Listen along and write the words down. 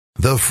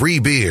The Free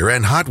Beer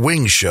and Hot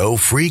Wings Show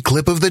free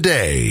clip of the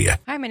day.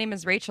 Hi, my name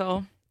is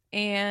Rachel,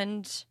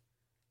 and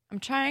I'm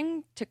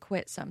trying to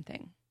quit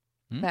something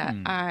that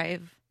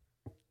I've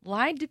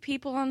lied to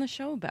people on the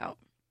show about.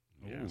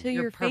 To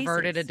Your your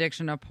perverted faces.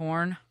 addiction to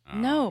porn.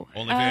 No.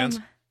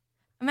 OnlyFans?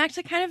 I'm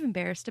actually kind of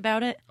embarrassed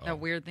about it. That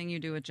weird thing you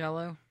do with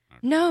Jell-O.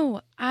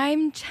 No,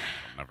 I'm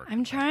Never.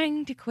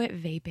 trying to quit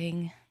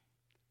vaping,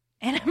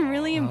 and I'm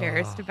really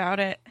embarrassed about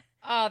it.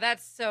 Oh,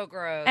 that's so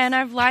gross. And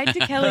I've lied to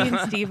Kelly and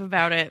Steve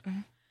about it.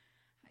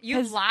 You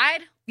 'Cause-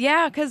 lied?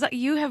 Yeah, because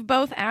you have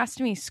both asked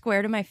me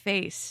square to my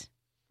face,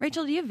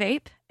 Rachel, do you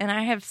vape? And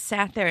I have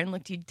sat there and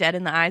looked you dead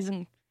in the eyes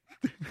and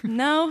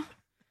no,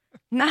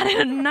 not at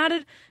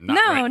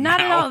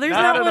all. There's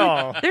Not not at one.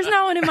 all. There's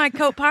not one in my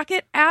coat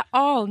pocket at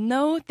all.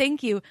 No,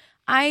 thank you.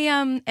 I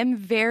am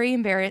very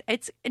embarrassed.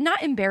 It's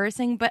not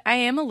embarrassing, but I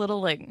am a little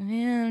like,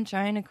 I'm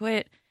trying to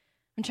quit.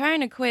 I'm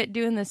trying to quit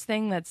doing this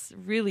thing that's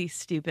really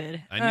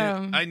stupid.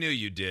 I knew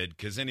you did,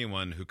 because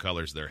anyone who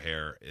colors their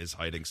hair is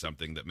hiding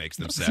something that makes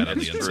them sad on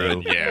the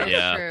inside.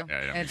 Yeah. True.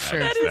 It's true.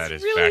 that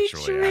is really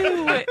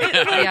true.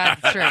 Yeah,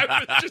 it's true.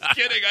 I was just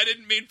kidding. I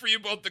didn't mean for you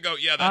both to go,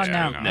 yeah, that's Oh,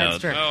 no, true. that's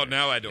true. Oh,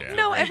 now I don't.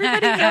 No,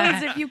 everybody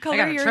knows if you color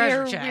got a your treasure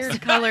hair chest.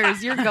 weird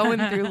colors, you're going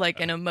through like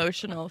an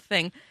emotional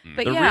thing.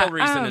 But The yeah, real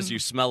reason is you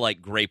smell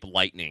like grape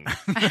lightning.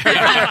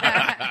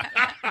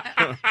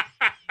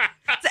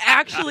 it's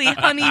actually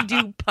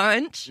honeydew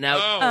punch. Now,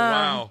 Oh,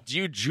 wow. do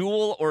you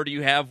jewel or do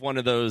you have one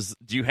of those?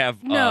 Do you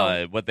have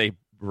No. what they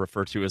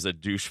refer to as a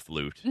douche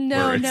flute?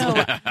 No, where it's-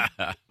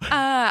 no.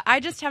 I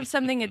just have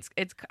something. It's.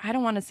 I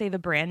don't want to say the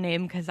brand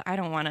name because I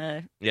don't want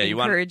to you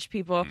want- encourage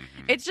people.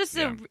 It's just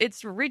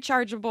it's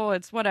rechargeable.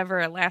 It's whatever.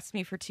 It lasts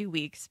me for 2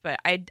 weeks. But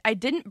I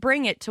didn't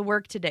bring it to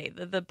work today.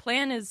 The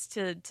plan is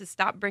to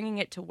stop bringing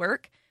it to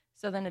work.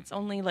 So then it's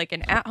only like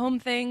an at-home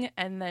thing,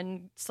 and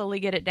then slowly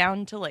get it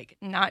down to like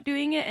not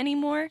doing it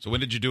anymore. So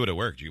when did you do it at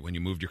work? When you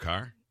moved your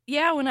car?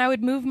 Yeah, when I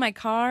would move my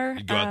car,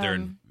 You'd go out there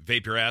and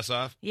vape your ass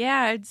off?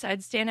 yeah,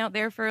 I'd stand out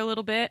there for a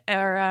little bit,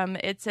 or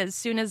it's as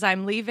soon as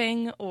I'm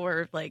leaving,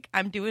 or like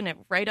I'm doing it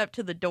right up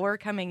to the door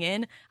coming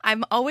in.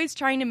 I'm always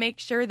trying to make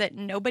sure that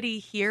nobody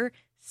here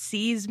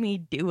sees me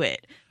do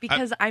it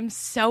because I'm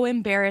so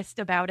embarrassed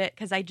about it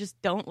because I just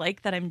don't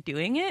like that I'm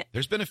doing it.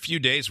 There's been a few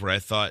days where I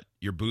thought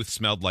your booth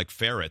smelled like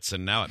ferrets,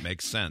 and now it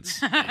makes sense.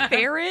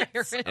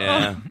 Ferrets?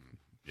 Yeah.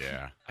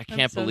 Yeah. I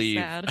can't so believe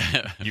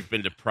sad. you've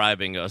been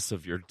depriving us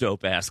of your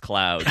dope ass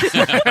clouds.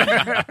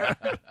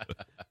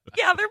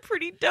 Yeah, they're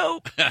pretty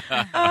dope.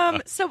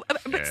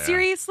 But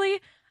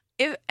seriously,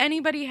 if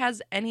anybody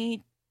has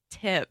any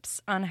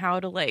tips on how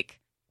to like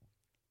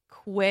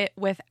quit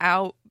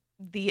without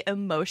the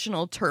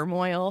emotional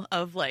turmoil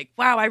of like,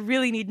 wow, I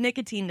really need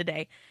nicotine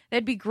today,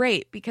 that'd be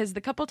great, because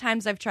the couple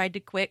times I've tried to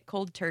quit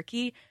cold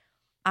turkey,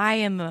 I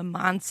am a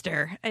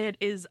monster. It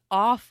is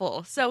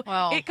awful. So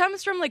Well- it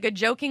comes from like a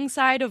joking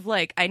side of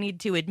like, I need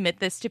to admit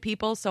this to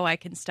people so I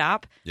can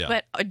stop. Yeah.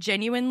 But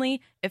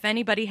genuinely, if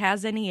anybody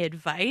has any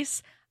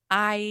advice,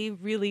 I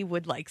really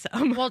would like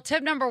some. Well,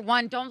 tip number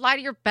 1, don't lie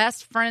to your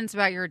best friends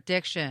about your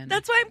addiction.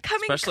 That's why I'm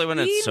coming Especially when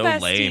clean, it's so bestie.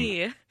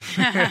 lame.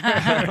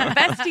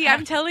 Bestie,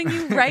 I'm telling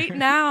you right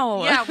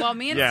now. Yeah, well,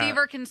 me and Yeah. Steve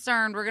are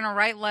concerned. We're going to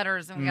write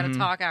letters and we got to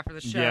talk after the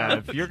show. Yeah,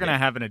 if you're gonna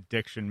have an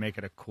addiction, make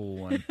it a cool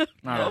one,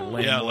 not a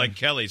lame Yeah, one. like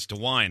Kelly's to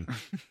wine.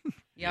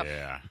 Yep.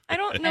 Yeah. I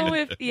don't know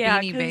if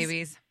Beanie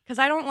Babies. because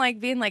I don't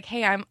like being like,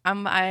 hey,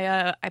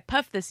 I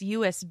puff this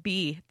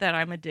USB that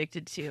I'm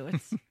addicted to.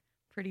 It's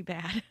pretty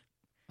bad.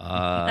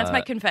 That's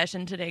my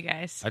confession today,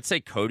 guys. I'd say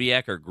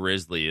Kodiak or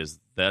Grizzly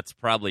that's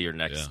probably your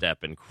next Yeah.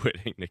 step in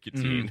quitting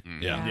nicotine.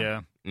 Yeah.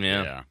 Yeah.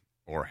 Yeah.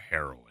 Or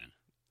heroin.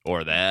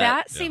 Or that.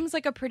 That yeah. seems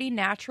like a pretty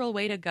natural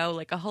way to go,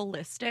 like a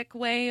holistic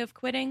way of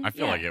quitting. I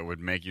feel Yeah. like it would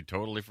make you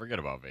totally forget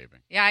about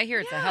vaping. Yeah, I hear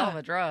it's a hell of Yeah.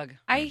 a drug.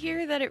 I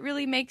hear that it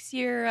really makes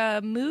your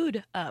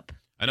mood up.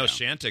 I know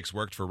Shantix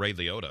worked for Ray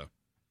Liotta.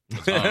 Oh,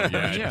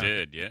 yeah, Yeah. it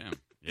did. Yeah.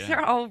 Yeah.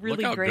 They're all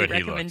really how great good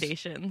he looks.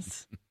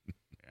 recommendations.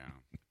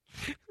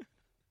 Yeah.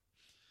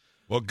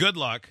 Well, good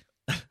luck.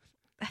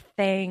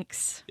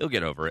 Thanks. You'll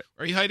get over it.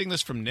 Are you hiding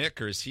this from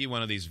Nick, or is he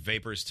one of these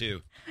vapors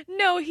too?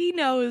 No, he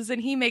knows, and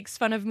he makes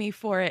fun of me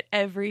for it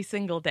every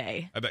single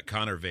day. I bet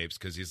Connor vapes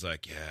because he's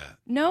like, yeah,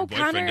 No, your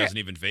boyfriend Connor- doesn't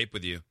even vape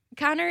with you.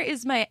 Connor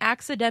is my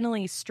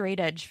accidentally straight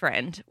edge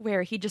friend,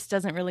 where he just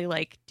doesn't really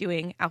like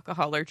doing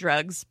alcohol or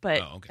drugs,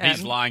 but Oh, okay.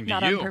 He's lying to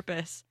not you. on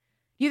purpose.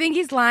 You think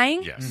he's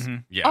lying? Yes.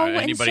 Mhm. Yeah. Oh, and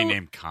Anybody so-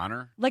 named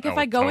Connor? Like if Oh,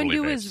 I go totally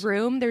into his vapes.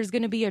 room, there's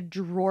going to be a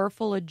drawer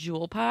full of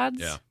Juul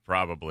pods. Yeah.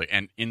 Probably.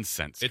 And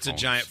incense. It's a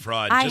cones. giant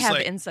fraud. I just have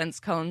like,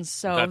 incense cones,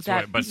 so That's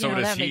that what- but so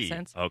does that makes he.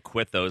 sense. Oh,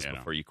 quit those You know.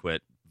 before you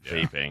quit Yeah.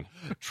 vaping.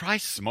 Try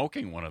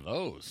smoking one of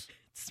those.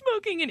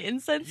 Smoking an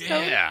incense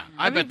cone? Yeah.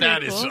 I That'd be bet that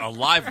pretty is cool.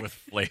 alive with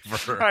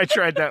flavor. I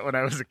tried that when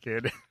I was a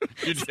kid.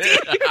 You did?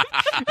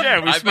 Yeah,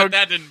 we I smoked. bet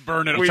that didn't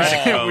burn it we,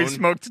 all. we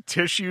smoked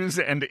tissues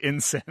and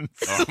incense.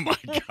 Oh, my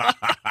God.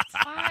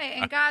 Why,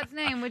 in God's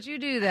name, would you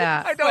do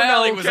that? I don't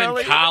Well, know. he was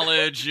Kelly. in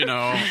college, you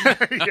know.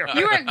 Yeah.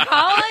 You were in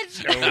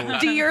college?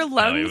 Do your he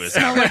lungs was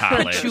smell in like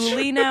college.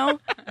 patchouli now?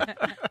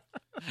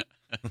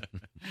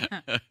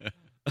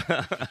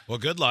 Well,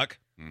 good luck.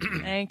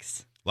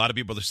 Thanks. A lot of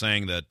people are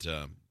saying that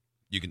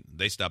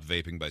they stop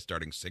vaping by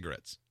starting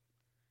cigarettes.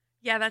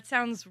 Yeah, that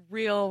sounds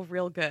real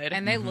good.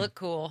 And they look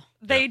cool.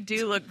 They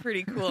do look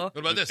pretty cool. What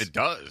about this? It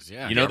does,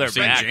 yeah. You know they're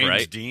Seen back, James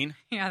right? Dean?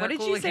 Yeah, What they're did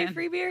cool you say, again.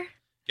 free beer?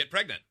 Get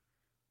pregnant.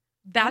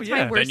 That's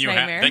yeah. my worst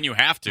nightmare. Then you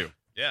have to.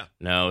 Yeah.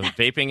 No,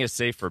 vaping is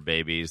safe for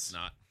babies. It's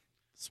not.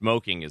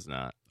 Smoking is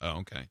not. Oh,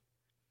 okay.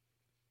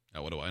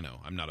 Now, what do I know?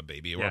 I'm not a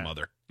baby or Yeah. a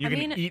mother. You I can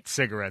mean- eat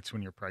cigarettes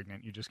when you're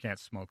pregnant. You just can't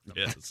smoke them.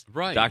 Yes.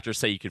 Right. Doctors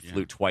say you could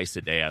flute twice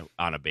a day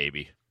on a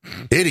baby.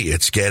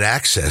 Idiots get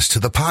access to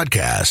the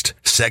podcast,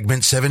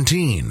 segment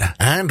 17,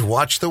 and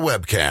watch the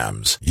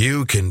webcams.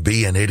 You can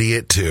be an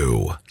idiot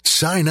too.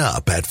 Sign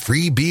up at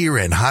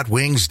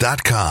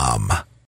freebeerandhotwings.com.